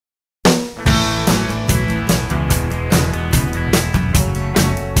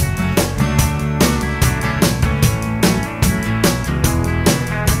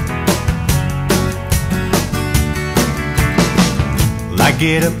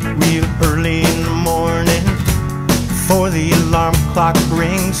get up real early in the morning before the alarm clock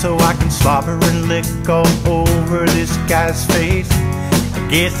rings, so I can slobber and lick all over this guy's face. I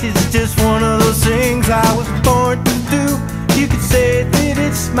guess it's just one of those things I was born to do. You could say that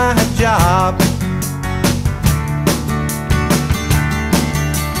it's my job.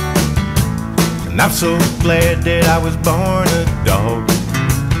 And I'm so glad that I was born a dog,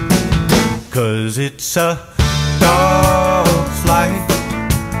 'cause it's a dog's life.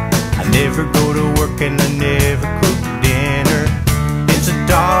 I never go to work and I never cook dinner. It's a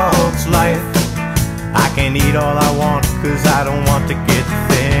dog's life. I can eat all I want 'cause I don't want to get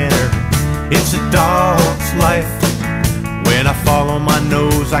thinner. It's a dog's life. When I fall on my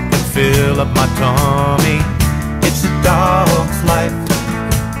nose I can fill up my tummy. It's a dog's life.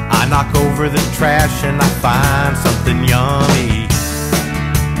 I knock over the trash and I find something yummy.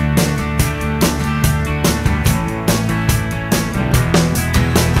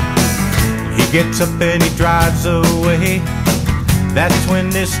 He gets up and he drives away. That's when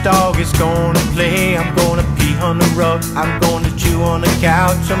this dog is gonna play. I'm gonna pee on the rug, I'm gonna chew on the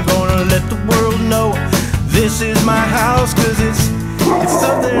couch. I'm gonna let the world know this is my house, 'cause it's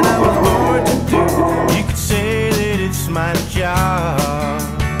something I was born to do. You could say that it's my job.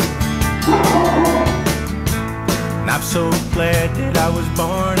 And I'm so glad that I was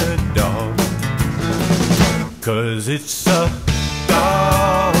born a dog, 'cause it's a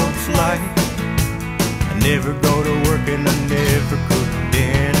dog's life. I never go to work and I never cook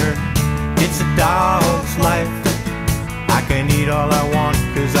dinner. It's a dog's life. I can eat all I want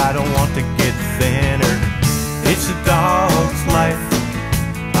 'cause I don't want to get thinner. It's a dog's life.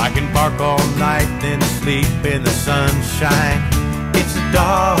 I can bark all night and sleep in the sunshine. It's a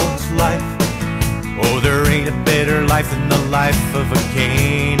dog's life. Oh, there ain't a better life than the life of a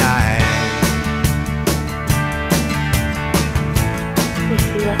canine.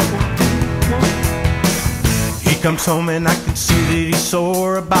 He comes home and I can see that he's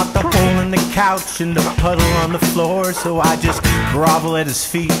sore about the hole in the couch and the puddle on the floor. So I just grovel at his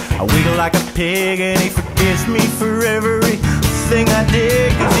feet, I wiggle like a pig, and he forgives me for everything I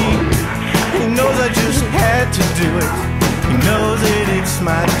did. 'Cause he knows I just had to do it. He knows that it's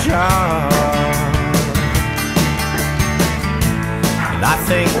my job. And I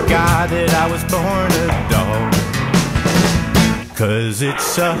thank God that I was born a dog, 'cause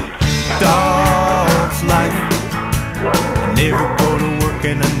it's a dog's life. I never go to work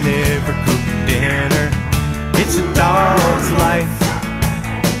and I never cook dinner. It's a dog's life.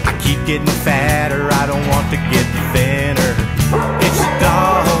 I keep getting fatter, I don't want to get thinner. It's a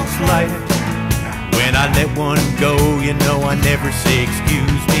dog's life. When I let one go, you know I never say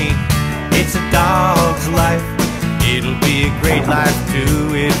excuse me. It's a dog's life. It'll be a great life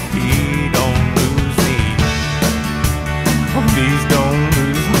too if he don't lose me. Oh, please don't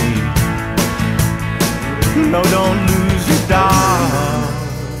lose me. No, don't lose your dog.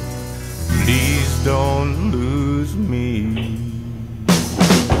 Please don't lose me.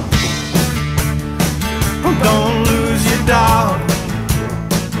 Oh, don't lose your dog.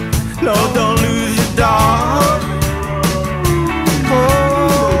 No, don't lose your dog.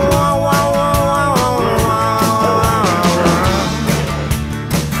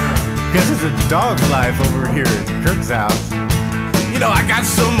 Because it's a dog's life over here at Kirk's house. You know, I got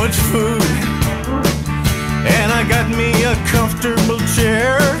so much food, and I got me a comfortable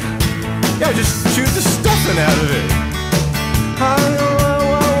chair. Yeah, just shoot the stuffing out of it.